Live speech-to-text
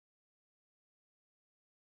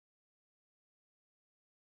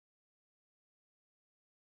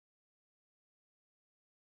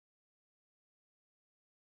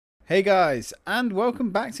Hey guys, and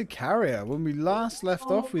welcome back to Carrier. When we last left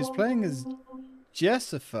off, we was playing as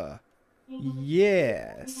Jessica.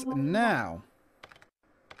 Yes. Now,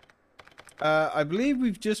 I believe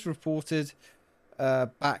we've just reported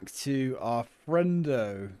back to our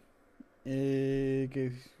friendo. I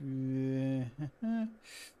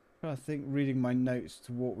think reading my notes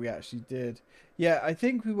to what we actually did. Yeah, I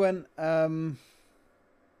think we went.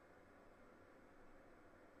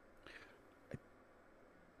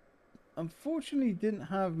 Unfortunately, didn't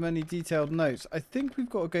have many detailed notes. I think we've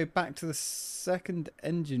got to go back to the second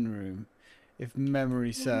engine room, if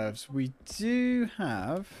memory serves. We do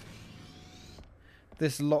have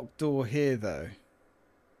this locked door here, though.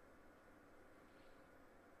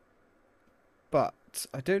 But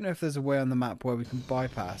I don't know if there's a way on the map where we can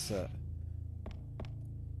bypass it.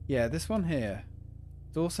 Yeah, this one here.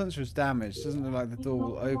 Door sensor is damaged. Doesn't look like the door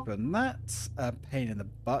will open. That's a pain in the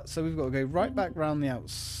butt. So we've got to go right back round the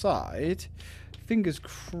outside. Fingers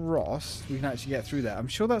crossed we can actually get through there. I'm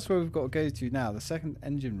sure that's where we've got to go to now. The second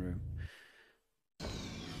engine room.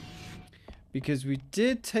 Because we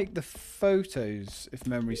did take the photos, if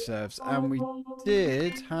memory serves. And we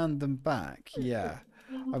did hand them back. Yeah.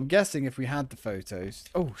 I'm guessing if we had the photos.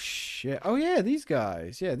 Oh, shit. Oh, yeah, these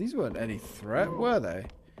guys. Yeah, these weren't any threat, were they?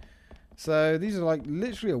 So these are like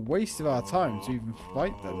literally a waste of our time to even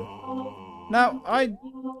fight them. Now, I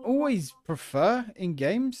always prefer in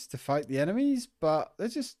games to fight the enemies, but there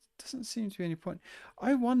just doesn't seem to be any point.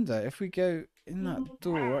 I wonder if we go in that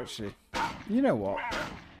door, actually. You know what?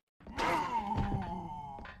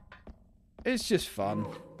 It's just fun.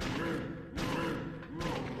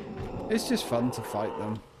 It's just fun to fight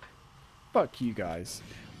them. Fuck you guys.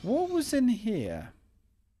 What was in here?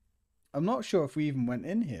 I'm not sure if we even went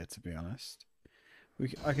in here, to be honest.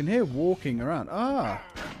 I can hear walking around. Ah!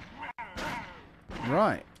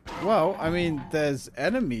 Right. Well, I mean, there's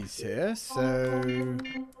enemies here, so...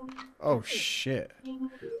 Oh, shit.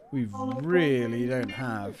 We really don't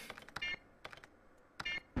have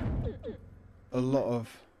a lot of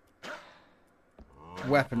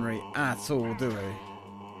weaponry at all, do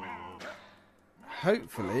we?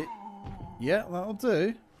 Hopefully. Yeah, that'll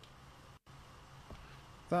do.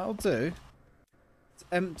 That'll do. It's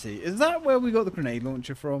empty. Is that where we got the grenade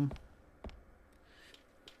launcher from?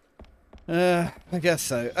 I guess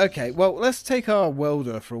so. Okay, well, let's take our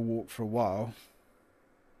welder for a walk for a while.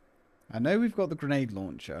 I know we've got the grenade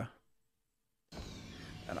launcher.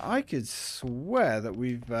 And I could swear that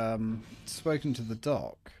we've spoken to the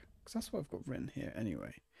doc. Because that's what I've got written here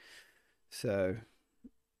anyway. So,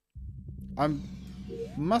 I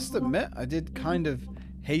must admit, I did kind of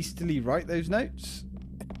hastily write those notes.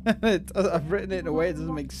 I've written it in a way it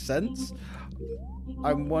doesn't make sense.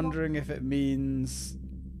 I'm wondering if it means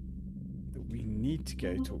that we need to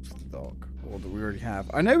go talk to the doc, or that we already have.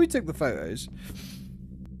 I know we took the photos.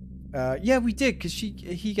 Yeah, we did, because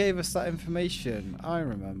he gave us that information. I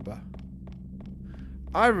remember.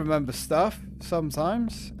 I remember stuff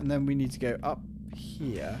sometimes, and then we need to go up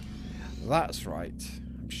here. That's right.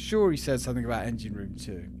 I'm sure he said something about engine room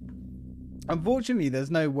 2. Unfortunately, there's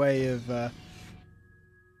no way of... a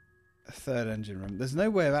third engine room. There's no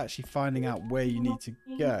way of actually finding out where you need to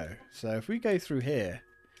go. So if we go through here,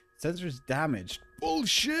 sensor is damaged.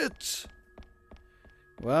 Bullshit!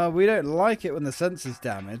 Well, we don't like it when the sensor's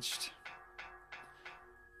damaged.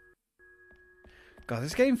 God,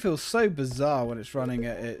 this game feels so bizarre when it's running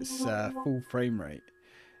at its full frame rate.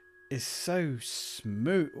 It's so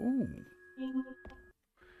smooth. Ooh. Can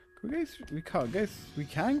we go through? We can't go. We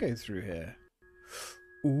can go through here.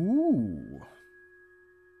 Ooh.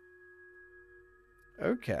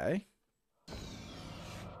 Okay.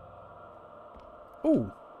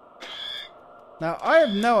 Ooh. Now, I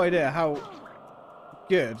have no idea how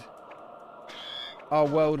good our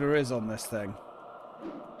welder is on this thing.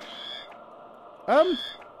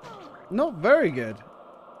 Not very good.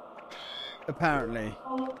 Apparently.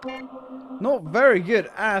 Not very good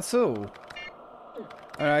at all.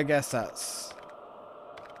 And I guess that's...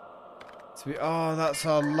 Oh, that's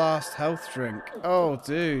our last health drink. Oh,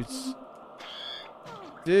 dudes.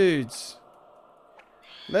 Dudes.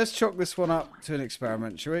 Let's chalk this one up to an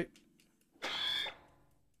experiment, shall we?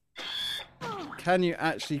 Can you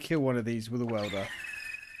actually kill one of these with a welder?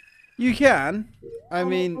 You can. I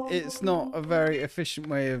mean, it's not a very efficient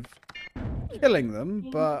way of killing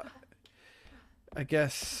them, but I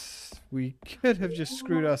guess we could have just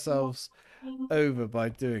screwed ourselves over by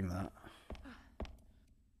doing that.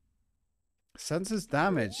 Sensor's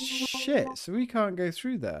damaged. Shit, so we can't go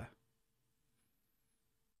through there.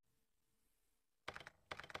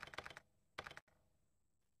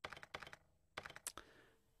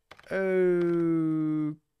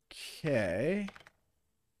 Okay.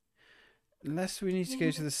 Unless we need to go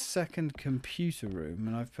to the second computer room,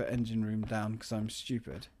 and I've put engine room down because I'm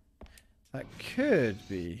stupid. That could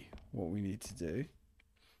be what we need to do.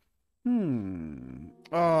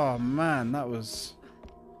 Oh man, that was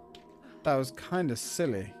kind of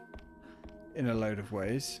silly in a load of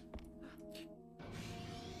ways.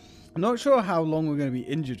 I'm not sure how long we're going to be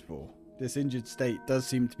injured for. This injured state does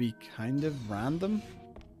seem to be kind of random.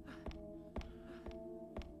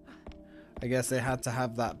 I guess they had to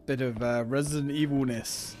have that bit of Resident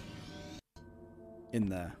Evil-ness in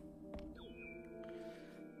there.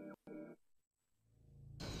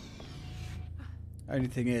 Only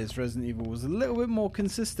thing is, Resident Evil was a little bit more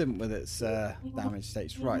consistent with its damage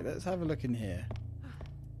states. Right, let's have a look in here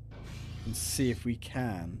and see if we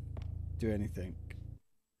can do anything.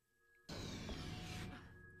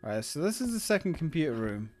 Alright, so this is the second computer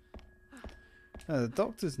room. Oh, the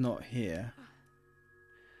doctor's not here.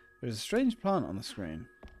 There's a strange plant on the screen.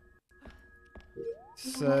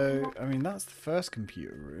 So, I mean, that's the first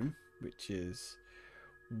computer room, which is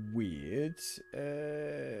weird.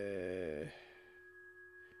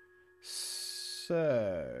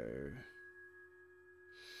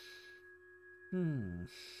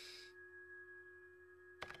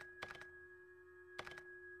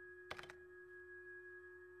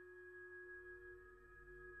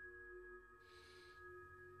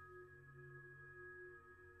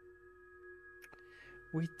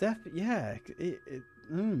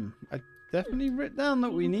 I definitely wrote down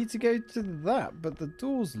that we need to go to that, but the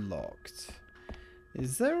door's locked.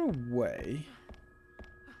 Is there a way?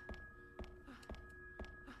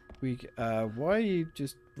 Why are you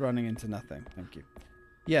just running into nothing? Thank you.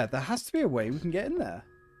 Yeah, there has to be a way we can get in there.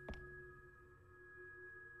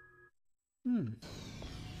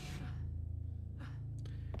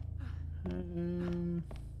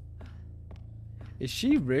 Is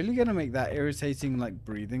she really going to make that irritating, like,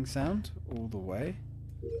 breathing sound all the way?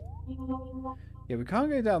 Yeah, we can't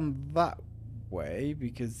go down that way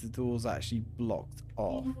because the door's actually blocked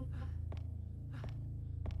off.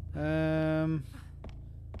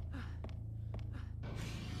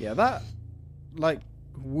 Yeah, that, like,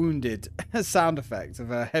 wounded sound effect of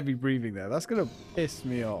heavy breathing there. That's going to piss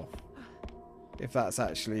me off. If that's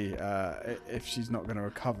actually, if she's not going to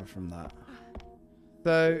recover from that.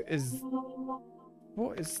 So,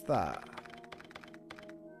 what is that?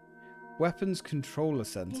 Weapons Controller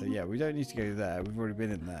Center. Yeah, we don't need to go there. We've already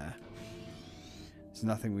been in there. There's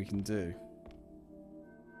nothing we can do.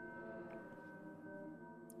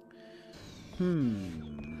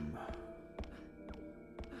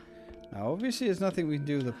 Now, obviously, there's nothing we can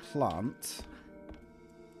do with the plant.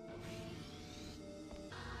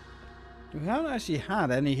 We haven't actually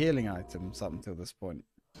had any healing items up until this point.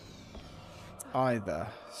 Either.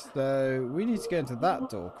 So, we need to go into that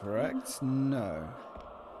door, correct? No.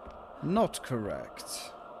 Not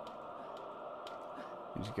correct.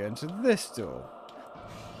 We need to go into this door.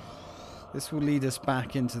 This will lead us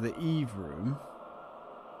back into the Eve room.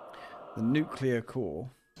 The nuclear core.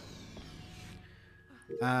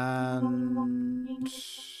 And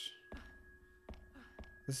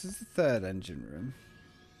this is the third engine room.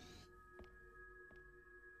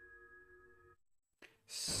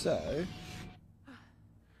 So,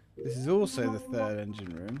 this is also the third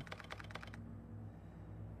engine room.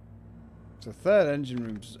 So, third engine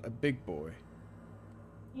room's a big boy.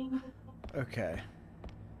 Okay.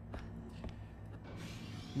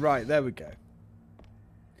 Right, there we go.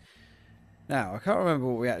 Now, I can't remember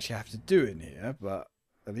what we actually have to do in here, but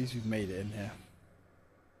at least we've made it in here.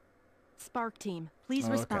 Spark team, please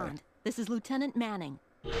respond. Okay. This is Lieutenant Manning.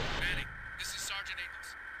 Manning, this is Sergeant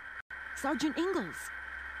Ingalls. Sergeant Ingalls,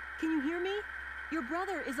 can you hear me? Your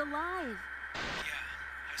brother is alive. Yeah,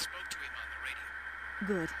 I spoke to him on the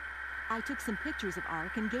radio. Good. I took some pictures of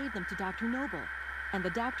Ark and gave them to Dr. Noble. And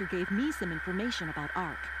the doctor gave me some information about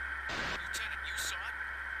Ark. Lieutenant, you saw it?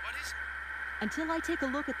 What is it? Until I take a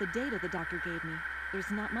look at the data the doctor gave me,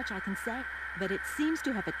 there's not much I can say. But it seems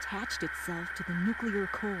to have attached itself to the nuclear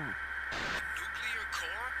core. The nuclear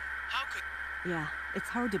core? How could... Yeah, it's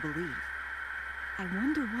hard to believe. I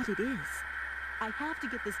wonder what it is. I have to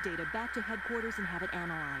get this data back to headquarters and have it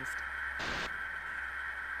analyzed.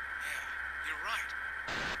 Yeah, you're right.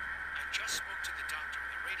 I just spoke to the doctor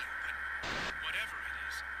on the radio, but whatever it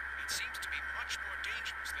is, it seems to be much more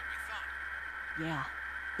dangerous than we thought. Yeah,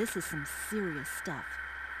 this is some serious stuff.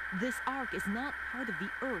 This Ark is not part of the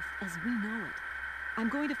Earth as we know it. I'm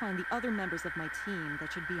going to find the other members of my team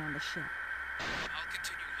that should be on the ship. I'll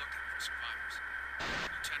continue looking for survivors.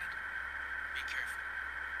 Lieutenant, be careful.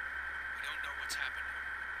 We don't know what's happened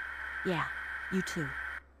here. Yeah, you too.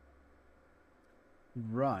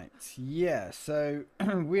 Right, yeah, so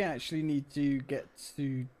we actually need to get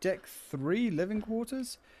to deck 3, living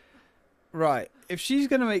quarters. Right, if she's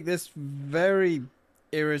going to make this very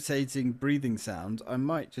irritating breathing sound, I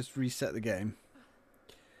might just reset the game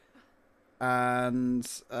and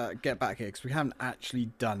get back here, because we haven't actually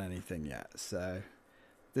done anything yet, so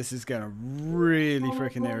this is going to really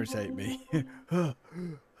freaking irritate me.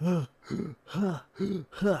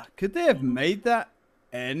 Could they have made that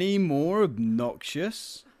any more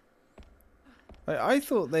obnoxious? I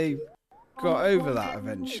thought they got over that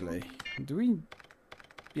eventually. Do we...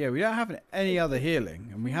 Yeah, we don't have any other healing,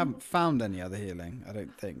 and we haven't found any other healing, I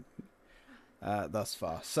don't think, thus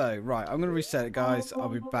far. So, right, I'm going to reset it, guys. I'll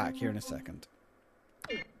be back here in a second.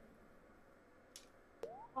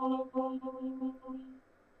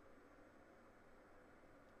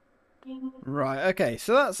 Right, okay,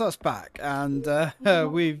 so that's us back, and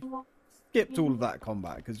we've skipped all of that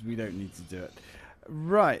combat, because we don't need to do it.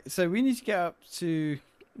 Right, so we need to get up to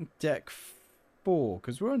deck 4,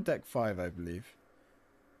 because we're on deck 5, I believe.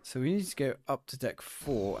 So we need to go up to deck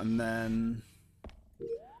 4 and then...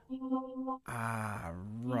 Ah,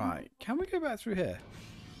 right. Can we go back through here?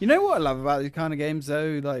 You know what I love about these kind of games,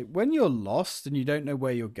 though? Like, when you're lost and you don't know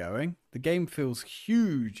where you're going, the game feels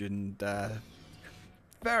huge and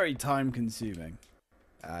very time-consuming.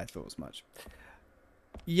 I thought as much.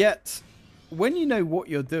 Yet, when you know what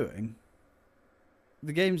you're doing,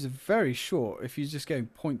 the games are very short if you're just going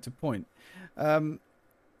point to point.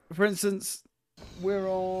 For instance... We're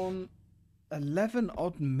on 11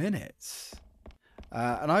 odd minutes.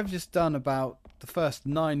 And I've just done about the first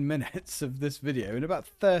 9 minutes of this video in about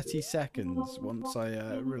 30 seconds once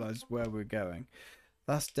I realised where we're going.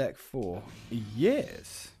 That's deck 4.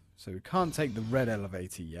 Years. So we can't take the red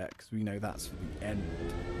elevator yet because we know that's for the end.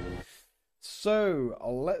 So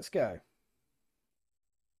let's go.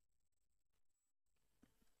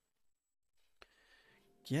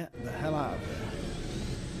 Get the hell out of here.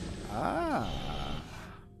 Ah.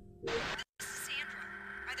 This is Sandra.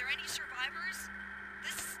 Are there any survivors?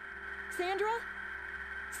 Sandra?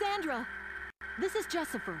 Sandra! This is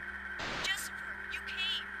Jessifer. Jessifer, you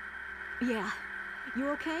came. Yeah. You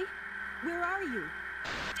okay? Where are you?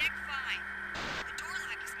 Deck 5. The door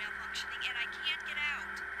lock is malfunctioning and I can't get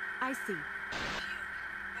out. I see. Phew.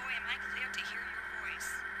 Boy, am I glad to hear your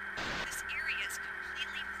voice. This area is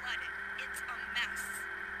completely flooded. It's a mess.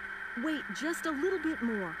 Wait just a little bit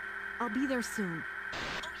more. I'll be there soon.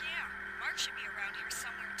 Oh yeah, Mark should be around here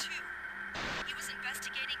somewhere too. He was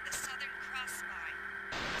investigating the Southern Cross spy.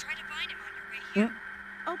 Try to find him on your way here.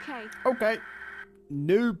 Okay. Okay.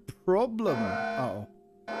 No problem. Uh-oh.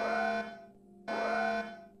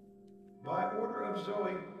 By order of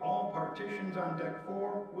Zoe, all partitions on deck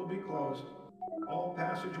 4 will be closed. All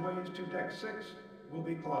passageways to deck 6 will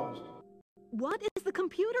be closed. What is the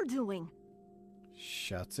computer doing?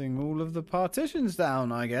 Shutting all of the partitions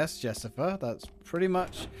down, I guess, Jessica. That's pretty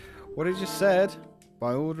much what it just said.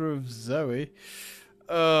 By order of Zoe.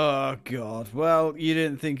 Oh, God. Well, you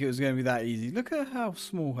didn't think it was going to be that easy. Look at how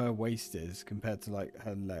small her waist is compared to, like,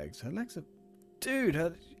 her legs. Her legs are...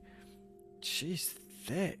 Dude, she's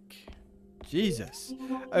thick. Jesus.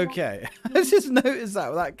 Okay. I just noticed that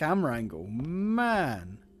with that camera angle.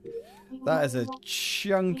 Man. That is a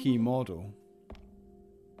chunky model.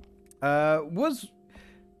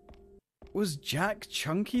 Was Jack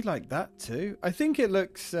chunky like that too? I think it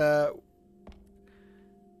looks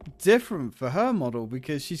different for her model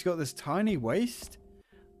because she's got this tiny waist,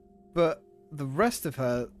 but the rest of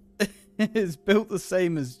her is built the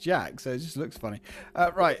same as Jack, so it just looks funny.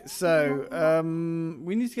 Right, so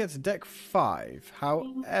we need to get to deck 5.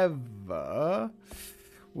 However,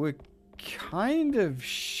 we're kind of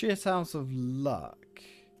shit out of luck.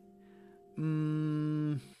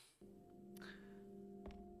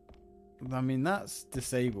 I mean, that's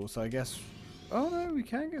disabled, so I guess... Oh, no, we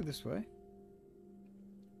can go this way.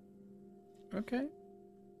 Okay.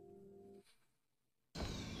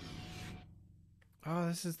 Oh,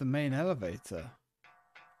 this is the main elevator.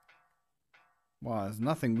 Well, there's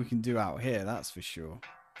nothing we can do out here, that's for sure.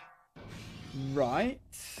 Right.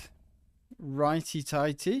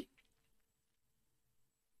 Righty-tighty.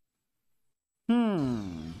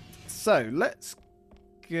 So, let's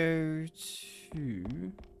go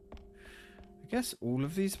to... I guess all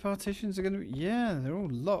of these partitions are going to be... Yeah, they're all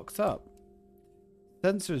locked up.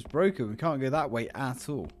 Sensor is broken. We can't go that way at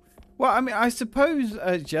all. Well, I mean, I suppose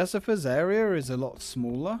Jessica's area is a lot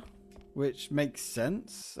smaller, which makes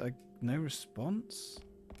sense. No response.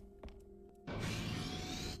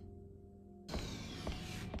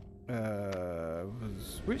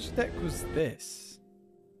 Which deck was this?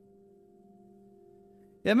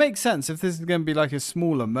 Yeah, it makes sense if this is going to be like a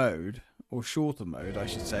smaller mode, or shorter mode, I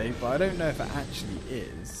should say, but I don't know if it actually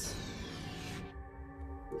is.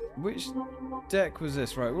 Which deck was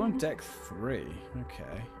this? Right, we're on deck 3.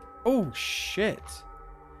 Okay. Oh, shit.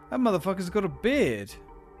 That motherfucker's got a beard.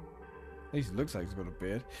 At least it looks like he's got a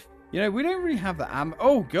beard. You know, we don't really have the ammo.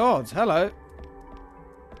 Oh, God. Hello.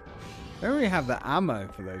 We don't really have the ammo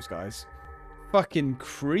for those guys. Fucking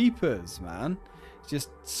creepers, man.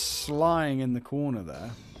 Just slying in the corner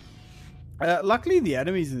there. Luckily, the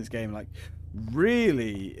enemies in this game, like,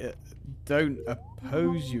 really don't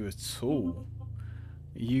oppose you at all.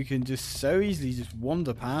 You can just so easily just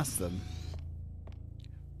wander past them.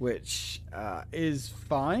 Which is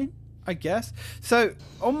fine, I guess. So,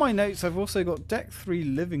 on my notes, I've also got Deck 3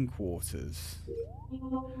 living quarters.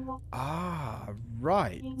 Ah,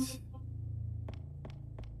 right.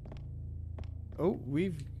 Oh,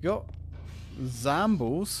 we've got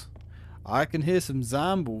Zambles. I can hear some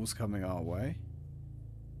Zambles coming our way.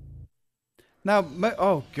 Now,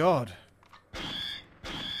 oh God.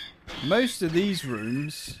 Most of these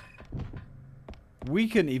rooms we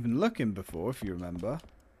couldn't even look in before, if you remember.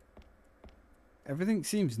 Everything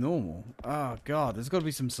seems normal. Oh God, there's got to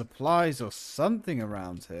be some supplies or something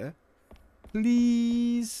around here.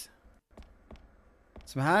 Please.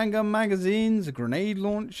 Some handgun magazines, a grenade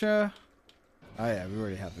launcher. Oh yeah, we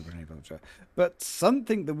already have the grenade launcher. But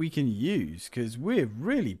something that we can use, because we're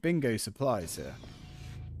really bingo supplies here.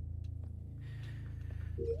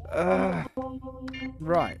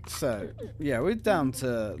 Right, so, yeah, we're down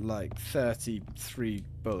to like 33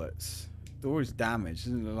 bullets. The door is damaged,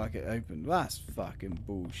 doesn't look like it opened. That's fucking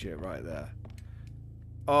bullshit right there.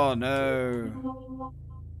 Oh no.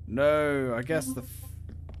 No, I guess the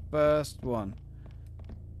first one.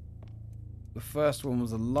 The first one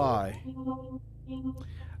was a lie.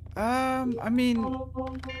 I mean...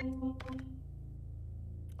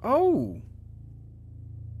 Oh!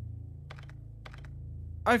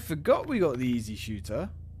 I forgot we got the easy shooter.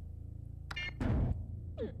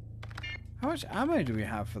 How much ammo do we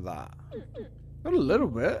have for that? Got a little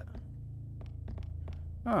bit.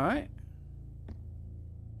 Alright.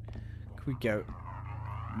 Can we go...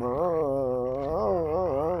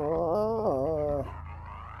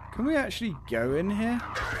 Can we actually go in here?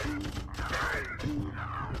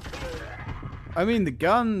 I mean, the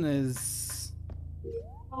gun is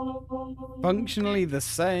functionally the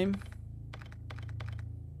same.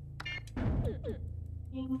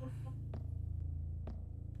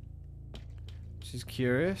 Just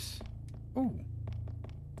curious. Ooh.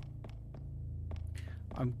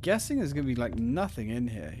 I'm guessing there's going to be like nothing in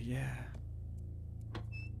here. Yeah.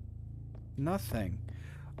 Nothing.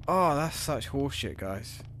 Oh, that's such horseshit,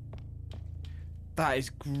 guys. That is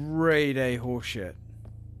grade A horseshit.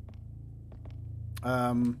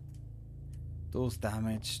 Door's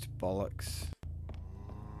damaged. Bollocks.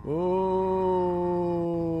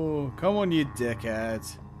 Oh, come on, you dickhead.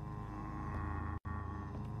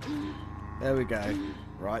 There we go.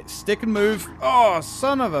 Right, stick and move. Oh,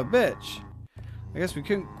 son of a bitch. I guess we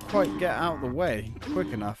couldn't quite get out of the way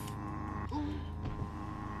quick enough.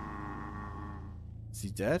 Is he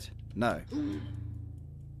dead? No.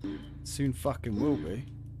 Soon fucking will be.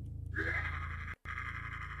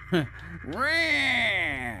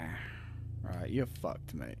 Right, you're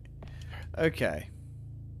fucked, mate. Okay.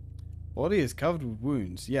 Body is covered with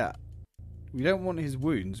wounds. Yeah. We don't want his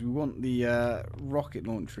wounds. We want the rocket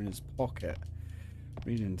launcher in his pocket.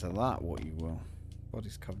 Read into that what you will.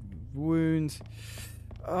 Body's covered with wounds.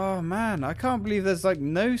 Oh, man. I can't believe there's, like,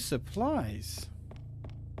 no supplies.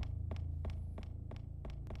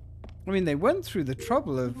 I mean, they went through the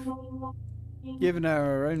trouble of giving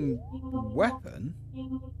her own weapon.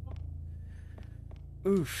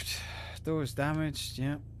 Oofed. Door's damaged.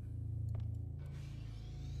 Yeah.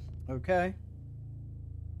 Okay.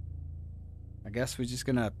 I guess we're just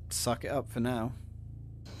gonna suck it up for now.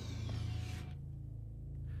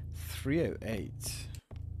 308.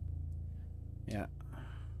 Yeah.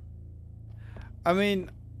 I mean,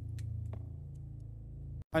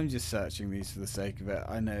 I'm just searching these for the sake of it.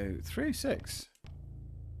 I know 306.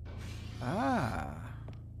 Ah.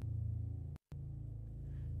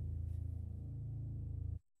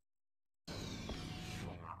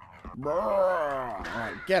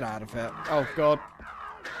 Alright, get out of here. Oh god.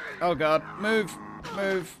 Oh god. Move.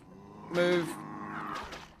 Move. Move.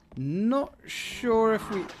 Not sure if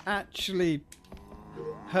we actually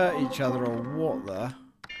hurt each other or what there.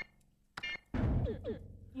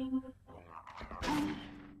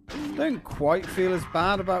 Don't quite feel as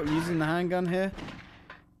bad about using the handgun here.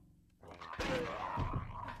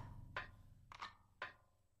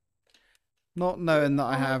 Not knowing that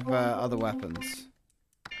I have other weapons.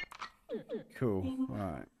 Cool.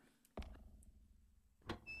 Right.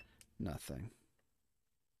 Nothing.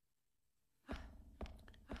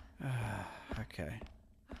 Okay.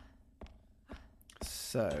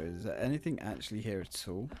 So, is there anything actually here at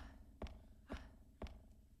all?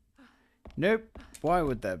 Nope. Why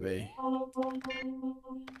would there be?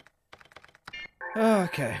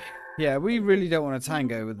 Okay. Yeah, we really don't want to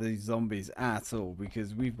tango with these zombies at all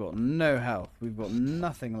because we've got no health. We've got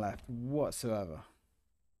nothing left whatsoever.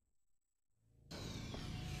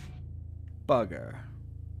 Bugger.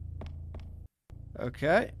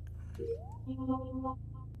 Okay.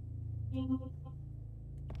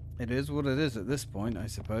 It is what it is at this point, I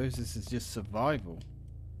suppose. This is just survival.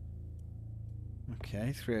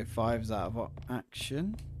 Okay, 305's out of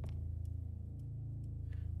action.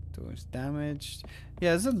 Door's damaged. Yeah,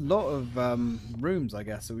 there's a lot of rooms, I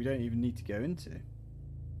guess, that we don't even need to go into.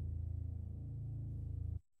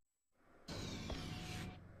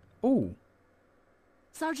 Oh.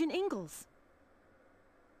 Sergeant Ingalls.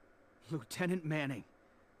 Lieutenant Manning,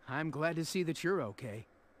 I'm glad to see that you're okay.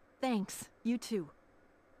 Thanks. You too.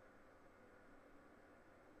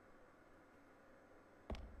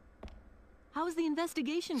 How's the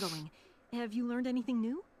investigation going? Have you learned anything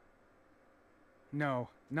new? No,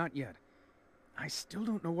 not yet. I still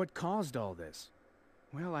don't know what caused all this.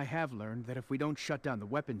 Well, I have learned that if we don't shut down the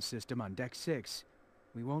weapons system on Deck 6,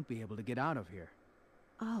 we won't be able to get out of here.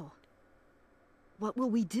 Oh. What will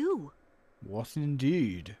we do? What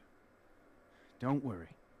indeed? Don't worry.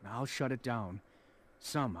 I'll shut it down.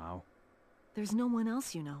 Somehow. There's no one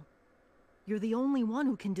else you know. You're the only one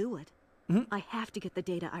who can do it. I have to get the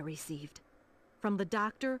data I received. From the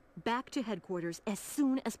doctor, back to headquarters as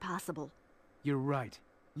soon as possible. You're right.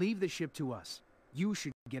 Leave the ship to us. You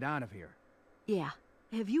should get out of here. Yeah.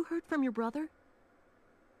 Have you heard from your brother?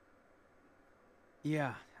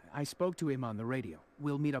 Yeah, I spoke to him on the radio.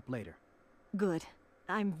 We'll meet up later. Good.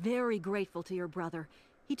 I'm very grateful to your brother.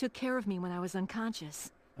 He took care of me when I was unconscious.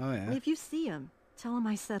 Oh, yeah. If you see him, tell him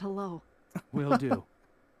I said hello. Will do.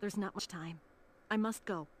 There's not much time. I must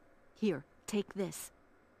go. Here, take this.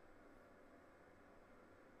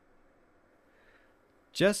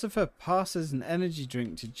 Jessica passes an energy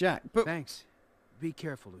drink to Jack, but Thanks. Be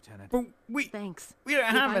careful, Lieutenant. we Thanks. don't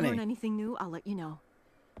have If I any. learn anything new, I'll let you know.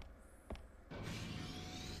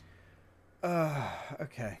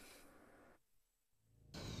 Okay.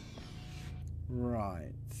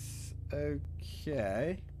 Right.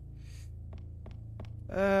 Okay.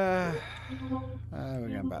 We're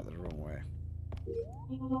going back the wrong way.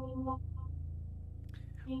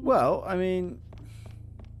 Well, I mean,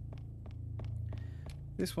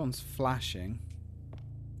 this one's flashing.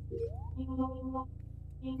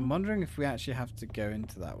 I'm wondering if we actually have to go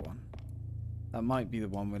into that one. That might be the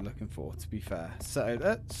one we're looking for, to be fair. So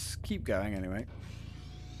let's keep going anyway.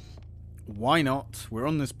 Why not? We're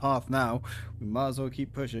on this path now. We might as well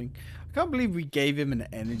keep pushing. I can't believe we gave him an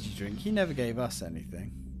energy drink. He never gave us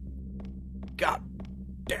anything. God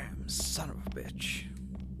damn son of a bitch.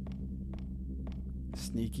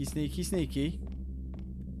 Sneaky, sneaky, sneaky.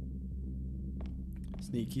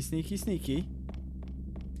 Sneaky, sneaky, sneaky.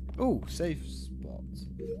 Oh, safe spot.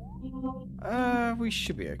 We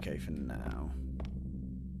should be okay for now.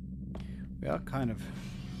 We are kind of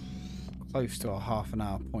close to our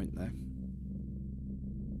half-an-hour point, though.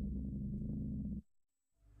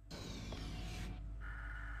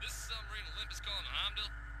 This is submarine Olympus calling Heimdall.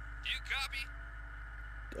 Do you copy?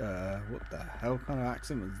 What the hell kind of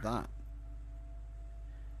accent was that?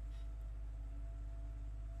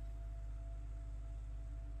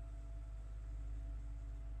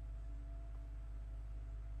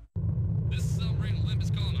 This is submarine Olympus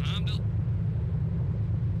calling Heimdall.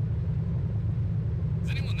 Is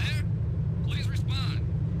anyone there? Please respond.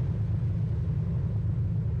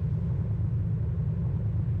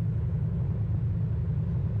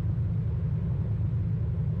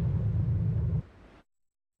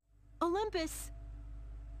 Olympus!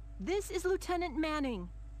 This is Lieutenant Manning.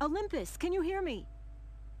 Olympus, can you hear me?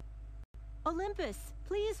 Olympus,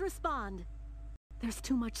 please respond. There's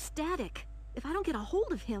too much static. If I don't get a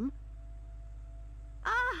hold of him...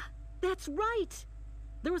 Ah! That's right!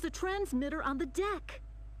 There was a transmitter on the deck.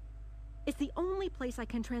 It's the only place I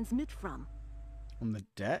can transmit from. On the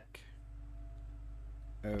deck?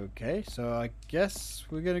 Okay, so I guess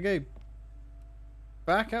we're gonna go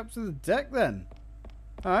back up to the deck then.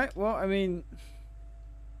 Alright, well, I mean...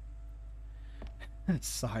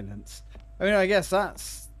 Silence. I mean, I guess that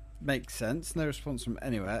makes sense. No response from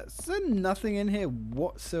anywhere. Is there nothing in here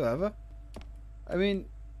whatsoever? I mean...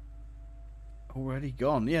 Already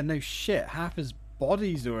gone. Yeah, no shit. Half his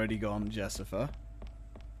body's already gone, Jessica.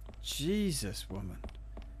 Jesus, woman.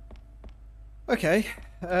 Okay,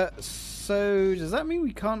 so does that mean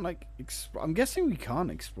we can't, like, I'm guessing we can't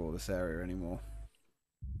explore this area anymore.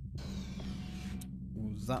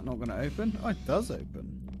 Was that not going to open? Oh, it does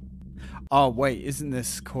open. Oh, wait, isn't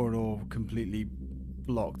this corridor completely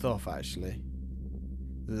blocked off, actually?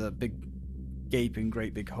 There's a big, gaping,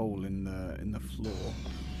 great big hole in the floor.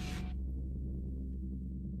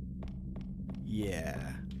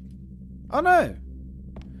 Yeah. Oh, no!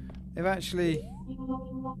 They've actually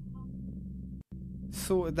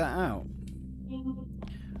sorted that out,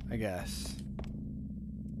 I guess.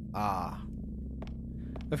 Ah.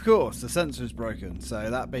 Of course, the sensor is broken, so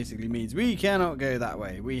that basically means we cannot go that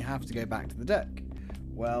way. We have to go back to the deck.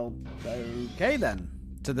 Well, okay then.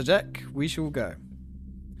 To the deck we shall go.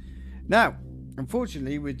 Now,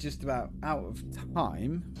 unfortunately, we're just about out of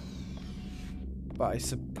time. But I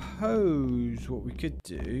suppose what we could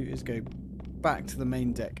do is go back to the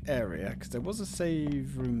main deck area, because there was a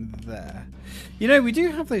save room there. You know, we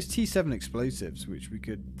do have those T7 explosives, which we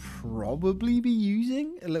could probably be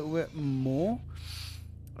using a little bit more.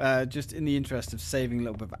 Just in the interest of saving a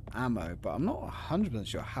little bit of ammo, but I'm not 100%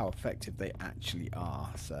 sure how effective they actually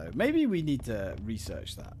are. So maybe we need to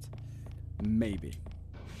research that. Maybe.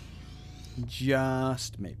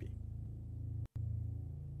 Just maybe.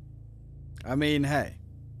 I mean, hey,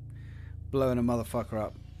 blowing a motherfucker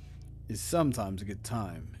up is sometimes a good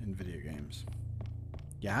time in video games.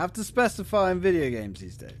 You have to specify in video games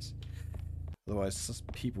these days. Otherwise,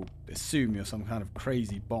 people assume you're some kind of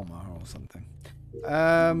crazy bomber or something.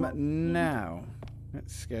 Now,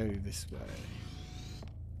 let's go this way.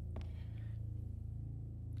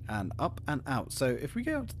 And up and out. So, if we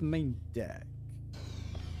go up to the main deck...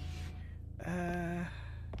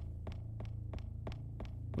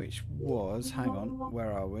 which was... Hang on,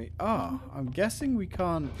 where are we? Ah, I'm guessing we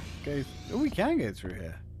can't go... Oh, we can go through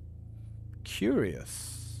here.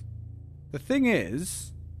 Curious. The thing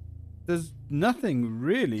is, there's nothing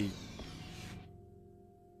really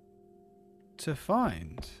to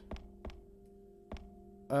find.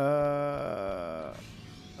 I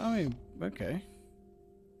mean, okay.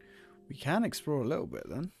 We can explore a little bit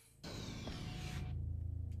then.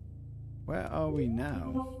 Where are we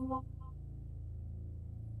now?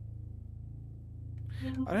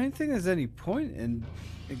 I don't think there's any point in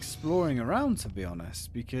exploring around, to be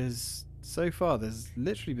honest, because so far there's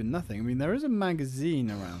literally been nothing. I mean, there is a magazine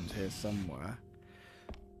around here somewhere.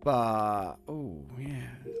 But, oh,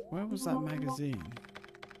 yeah. Where was that magazine?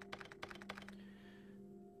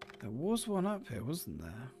 There was one up here, wasn't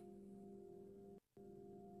there?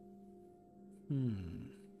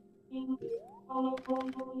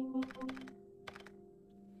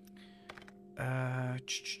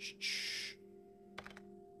 Ch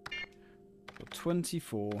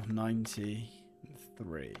 24,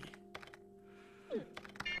 93.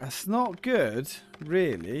 That's not good,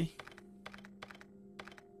 really.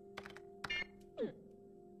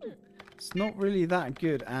 It's not really that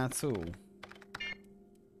good at all.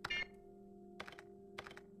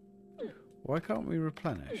 Why can't we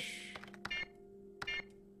replenish?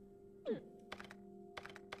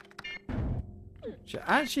 Do you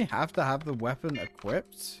actually have to have the weapon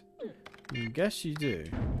equipped? I guess you do.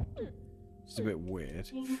 It's a bit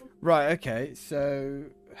weird. Right, okay, so...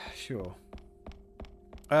 Sure.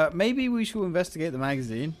 Maybe we shall investigate the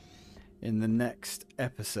magazine in the next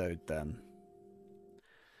episode then.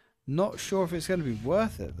 Not sure if it's going to be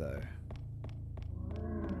worth it, though.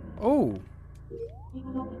 Oh!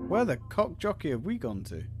 Where the cock jockey have we gone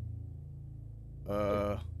to?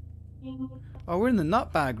 Oh, we're in the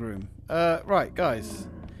nutbag room. Right, guys.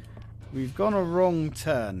 We've gone a wrong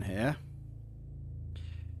turn here.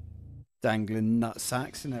 Dangling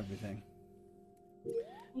nutsacks and everything.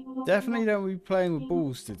 Definitely don't be playing with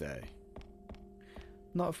balls today.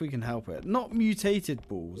 Not if we can help it. Not mutated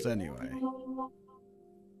balls, anyway.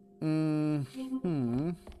 I'll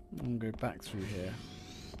go back through here.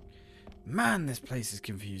 Man, this place is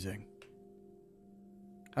confusing.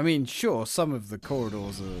 I mean, sure, some of the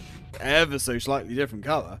corridors are ever so slightly different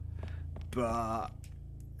colour. But,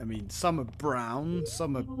 I mean, some are brown,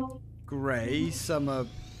 some are grey, some are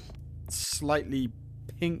slightly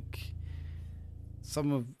pink,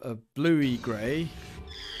 some are bluey grey.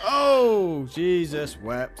 Oh, Jesus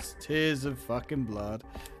wept. Tears of fucking blood.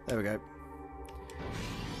 There we go.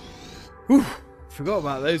 Whew, forgot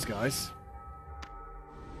about those guys.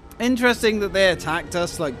 Interesting that they attacked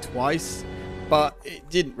us like twice, but it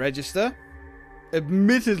didn't register.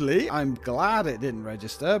 Admittedly, I'm glad it didn't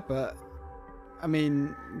register, but I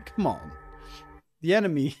mean, come on. The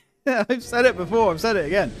enemy, I've said it before, I've said it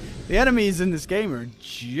again. The enemies in this game are a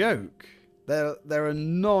joke. They're a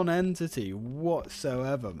non-entity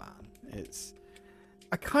whatsoever, man.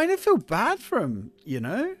 I kind of feel bad for them, you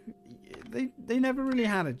know? They never really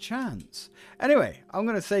had a chance. Anyway, I'm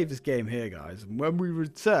going to save this game here, guys. And when we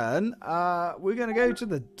return, we're going to go to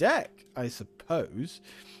the deck, I suppose,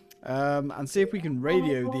 and see if we can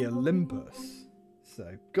radio the Olympus.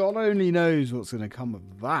 So, God only knows what's going to come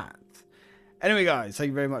of that. Anyway, guys, thank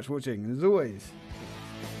you very much for watching. And as always,